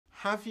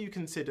Have you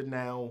considered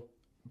now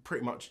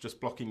pretty much just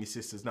blocking your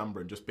sister's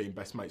number and just being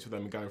best mates with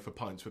them and going for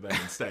pints with them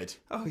instead?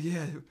 Oh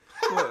yeah,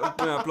 well,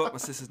 I blocked my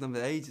sister's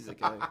number ages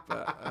ago,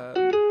 but...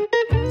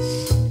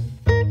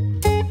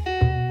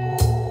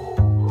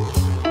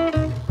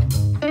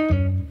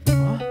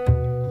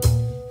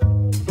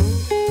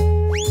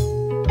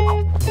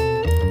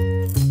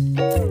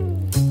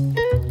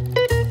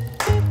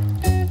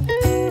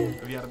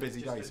 Have you had a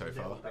busy day so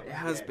far? It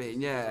has been,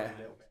 yeah.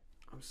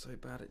 I'm so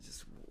bad at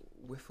just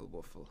whiffle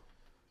waffle.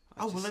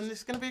 Well then this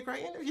is going to be a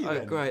great interview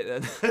then. Oh, great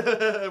then.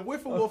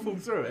 Whiffle waffle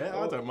through it,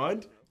 I don't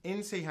mind.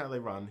 In See How They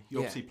Run, you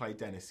obviously play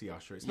Dennis the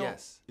Usher. It's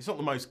not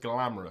the most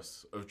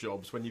glamorous of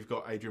jobs when you've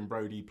got Adrien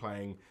Brody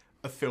playing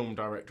a film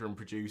director and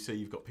producer,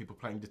 you've got people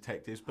playing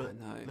detectives, but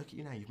look at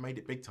you now, you've made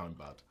it big time,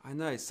 bud. I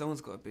know,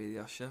 someone's got to be the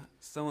usher.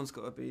 Someone's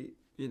got to be,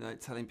 you know,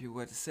 telling people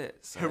where to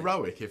sit. So.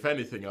 Heroic, if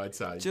anything, I'd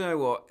say. Do you know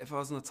what? If I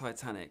was on the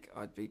Titanic,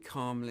 I'd be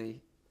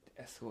calmly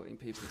escorting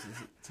people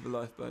to the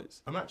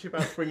lifeboats. I'm actually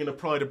about to bring in a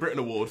Pride of Britain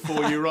award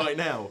for you right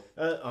now.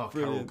 Brilliant.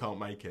 Carol can't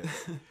make it.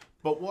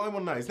 But what I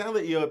want to know is, now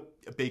that you're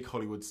a big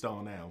Hollywood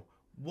star now,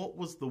 what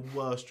was the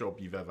worst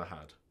job you've ever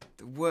had?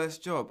 The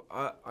worst job?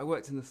 I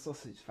worked in the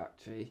sausage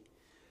factory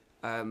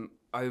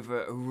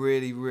over a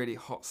really, really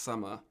hot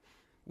summer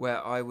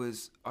where I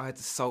had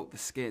to salt the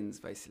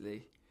skins,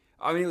 basically.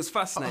 I mean, it was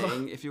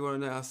fascinating if you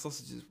want to know how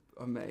sausages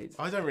are made.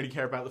 I don't really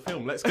care about the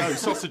film. Let's go,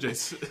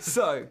 sausages.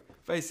 So,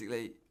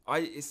 basically...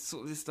 it's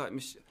sort of this like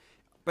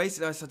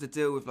basically I just had to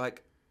deal with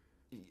like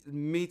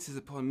meters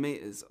upon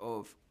meters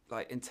of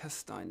like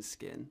intestine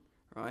skin,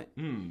 right?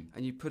 And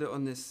you put it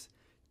on this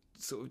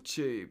sort of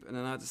tube, and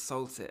then I had to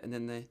salt it, and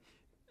then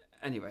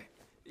anyway,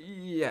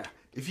 yeah.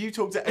 If you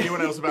talk to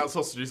anyone else about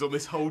sausages on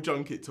this whole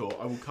junket tour,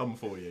 I will come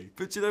for you.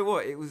 But you know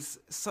what? It was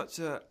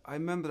I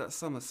remember that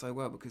summer so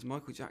well because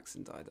Michael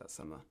Jackson died that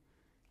summer.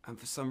 And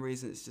for some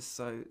reason, it's just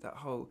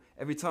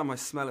every time I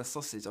smell a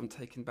sausage, I'm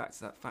taken back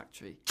to that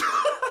factory.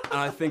 And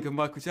I think of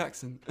Michael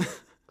Jackson.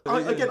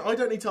 I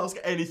don't need to ask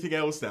anything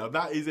else now.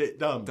 That is it,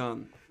 done.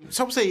 Done.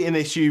 So obviously in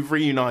this, you've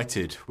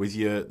reunited with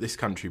this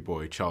country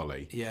boy,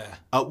 Charlie. Yeah.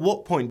 At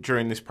what point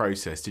during this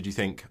process did you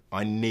think,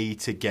 I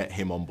need to get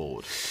him on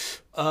board?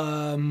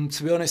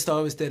 To be honest,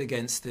 I was dead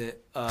against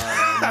it. But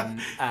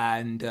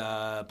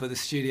the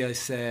studio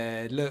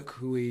said, look,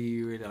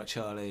 we really like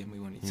Charlie and we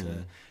want you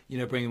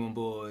to, bring him on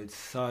board.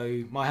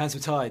 So my hands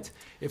were tied.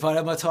 If I'd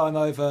had my time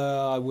over,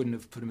 I wouldn't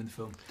have put him in the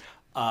film.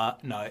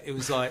 No, it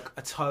was like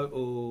a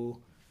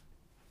total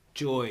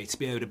joy to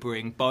be able to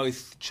bring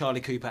both Charlie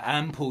Cooper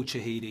and Paul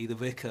Chahidi, the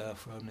vicar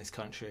from this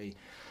country,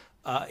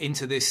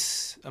 into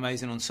this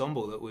amazing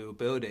ensemble that we were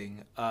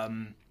building.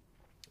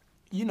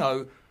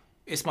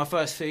 It's my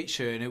first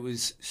feature, and it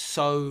was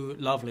so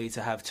lovely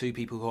to have two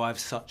people who I have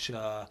such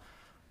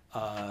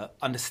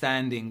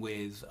understanding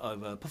with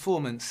over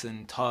performance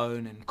and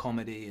tone and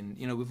comedy, and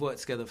we've worked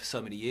together for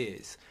so many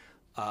years.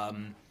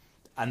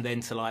 And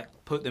then to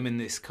put them in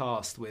this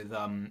cast with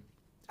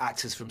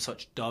actors from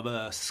such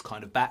diverse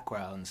kind of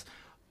backgrounds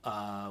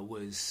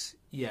was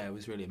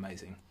really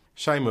amazing.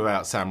 Shame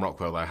without Sam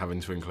Rockwell though,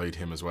 having to include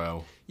him as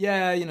well.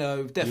 Yeah,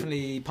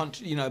 definitely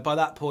by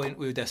that point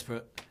we were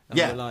desperate. And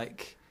we were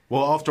like,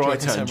 well, after I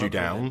turned you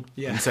down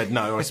and said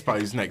no, I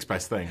suppose next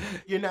best thing.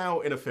 You're now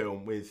in a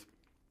film with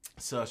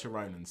Saoirse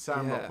Ronan,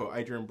 Sam Rockwell,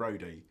 Adrien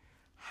Brody.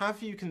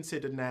 Have you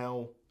considered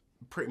now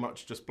pretty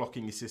much just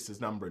blocking your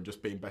sister's number and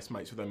just being best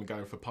mates with them and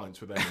going for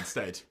pints with them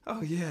instead?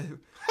 Oh yeah,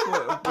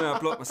 well, I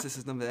blocked my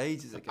sister's number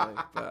ages ago.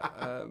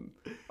 But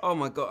oh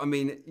my god, I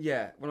mean,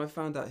 yeah. When I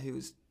found out who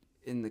was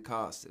in the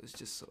cast, it was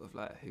just sort of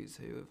like who's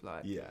who of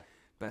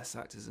best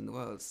actors in the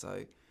world.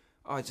 So,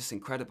 just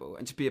incredible,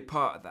 and to be a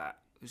part of that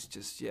was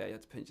just you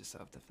had to pinch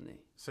yourself, definitely.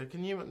 So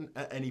can you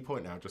at any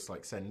point now just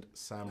send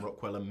Sam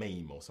Rockwell a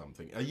meme or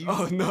something? Are you?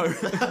 Oh no,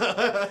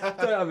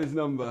 don't have his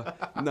number.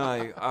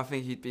 No, I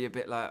think he'd be a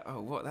bit like,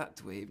 oh, what, that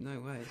dweeb? No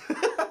way.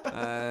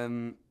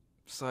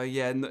 So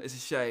yeah, it's a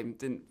shame.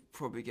 Didn't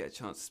probably get a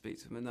chance to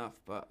speak to him enough,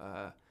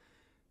 but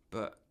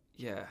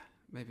yeah,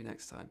 maybe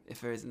next time,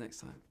 if there is a next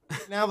time.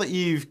 Now that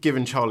you've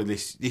given Charlie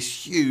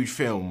this huge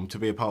film to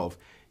be a part of,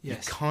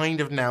 yes, you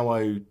kind of now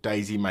owe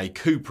Daisy May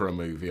Cooper a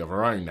movie of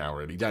her own now,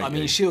 really, don't you? I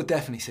mean, she'll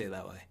definitely see it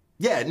that way.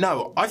 Yeah,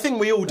 no, I think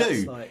we all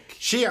do.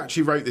 She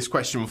actually wrote this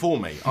question for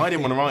me. I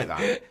didn't want to write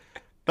that.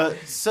 But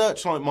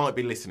Searchlight might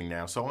be listening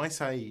now, so I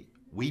say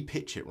we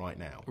pitch it right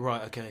now.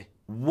 Right, okay.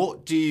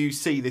 What do you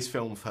see this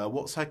film for her?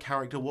 What's her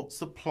character? What's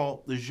the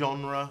plot, the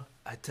genre?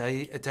 A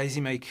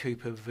Daisy May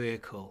Cooper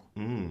vehicle.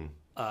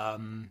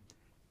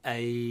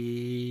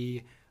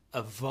 A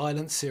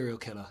violent serial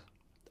killer.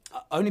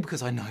 Only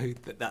because I know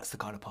that that's the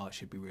kind of part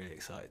she'd be really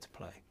excited to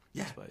play,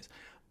 I suppose.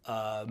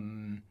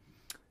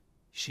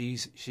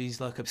 She's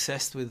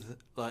obsessed with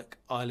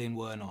Eileen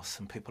Wuornos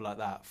and people like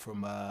that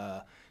from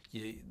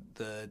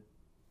the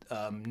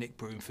Nick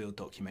Broomfield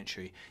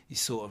documentary. He's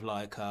sort of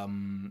I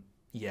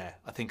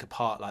think a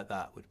part like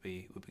that would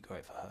be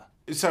great for her.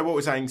 So what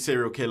we're saying,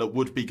 serial killer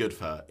would be good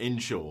for her, in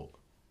short?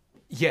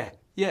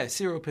 Yeah,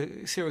 serial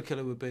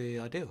killer would be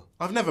ideal.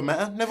 I've never met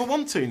her, never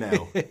want to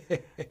now.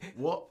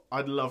 What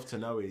I'd love to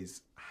know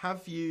is,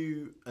 have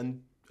you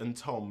and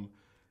Tom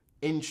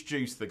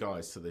introduced the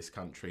guys to this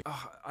country?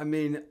 I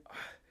mean,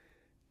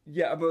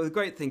 yeah, but the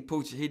great thing,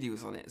 Paul Chahidi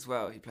was on it as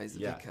well. He plays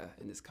the vicar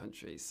in this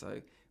country.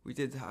 So we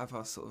did have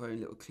our sort of own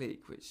little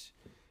clique, which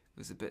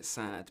was a bit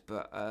sad.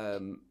 But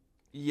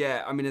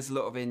yeah, I mean, there's a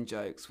lot of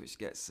in-jokes, which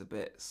gets a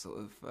bit sort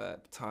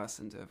of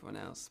tiresome to everyone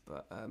else.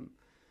 But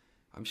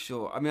I'm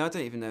sure. I mean, I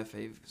don't even know if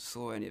they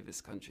saw any of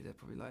this country. They're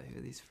probably like, who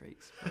are these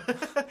freaks?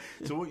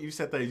 So what you've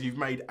said there is you've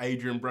made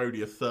Adrien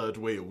Brody a third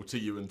wheel to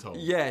you and Tom.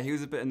 Yeah, he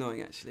was a bit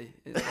annoying, actually.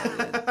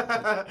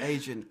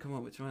 Adrien, come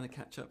on, we're trying to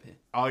catch up here.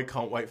 I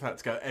can't wait for that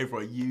to go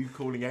everywhere. You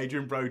calling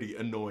Adrien Brody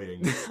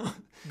annoying.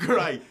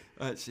 Great.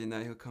 Actually,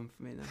 no, he'll come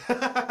for me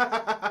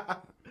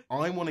now.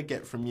 I want to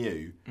get from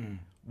you,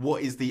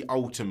 what is the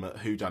ultimate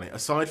whodunit?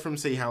 Aside from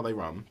See How They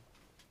Run,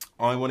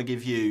 I want to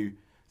give you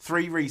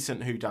 3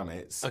 recent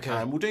whodunits. Okay.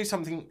 And we'll do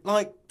something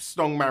like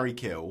Stong, Marry,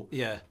 Kill.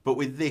 Yeah. But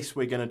with this,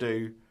 we're going to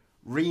do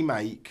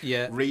remake,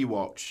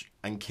 rewatch,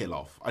 and kill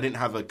off. I didn't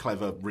have a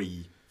clever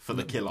for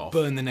the kill off.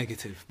 Burn the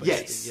negative,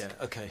 basically. Yes.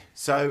 Yeah, okay.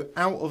 So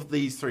out of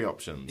these 3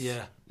 options,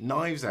 yeah.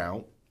 Knives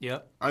Out,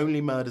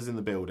 Only Murders in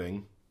the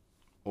Building,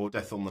 or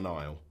Death on the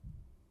Nile?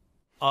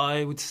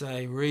 I would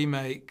say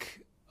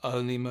remake,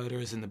 Only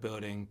Murderers in the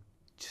Building,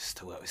 just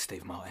to work with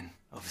Steve Martin,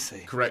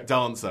 obviously. Correct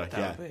answer,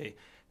 That would be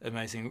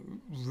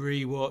amazing.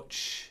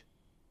 Rewatch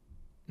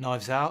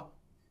Knives Out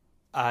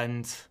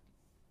and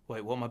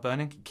wait, what am I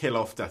burning? Kill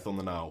off Death on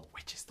the Nile,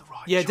 which is the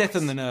right choice. Death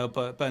on the Nile,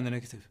 but burn the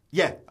negative.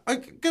 Yeah,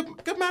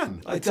 good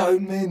man. I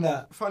don't mean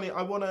that. Funny,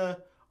 I wanna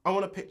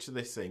picture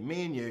this scene.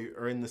 Me and you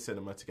are in the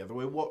cinema together.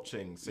 We're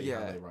watching See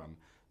How They Run,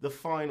 the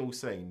final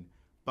scene.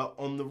 But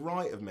on the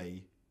right of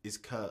me is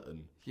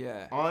Kurtan.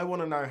 Yeah. I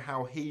want to know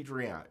how he'd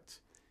react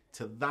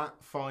to that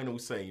final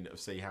scene of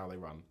See How They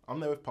Run. I'm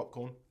there with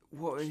popcorn.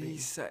 What would he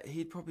say?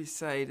 He'd probably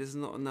say there's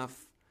not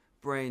enough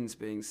brains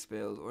being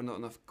spilled or not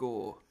enough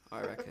gore,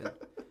 I reckon.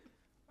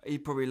 He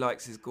probably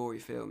likes his gory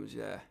films,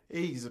 yeah.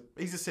 He's a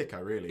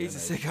sicko, really.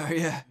 He's a sicko,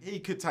 yeah. He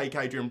could take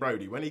Adrien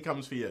Brody when he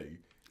comes for you.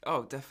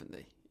 Oh,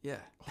 definitely,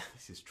 yeah. Oh,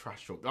 this is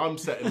trash talk. I'm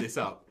setting this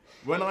up.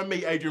 When I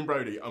meet Adrien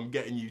Brody, I'm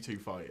getting you 2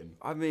 fighting.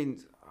 I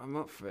mean, I'm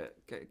up for it.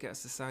 Get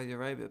us to Saudi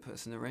Arabia, put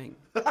us in a ring.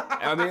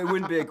 I mean, it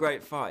wouldn't be a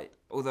great fight,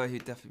 although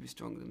he'd definitely be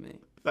stronger than me.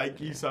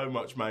 Thank you so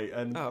much, mate.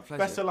 And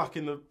best of luck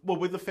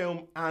with the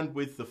film and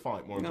with the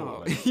fight, more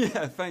importantly.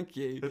 Yeah, thank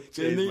you.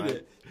 Cheers, need mate.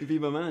 it. You'd be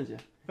my manager.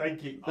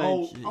 Thank you.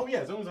 Thank you. Oh, yeah,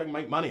 as long as I can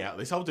make money out of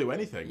this, I'll do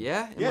anything.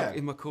 Yeah?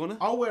 In my corner?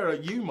 I'll wear a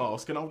U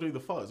mask and I'll do the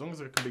fight, as long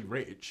as I can be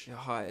rich. You're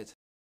hired.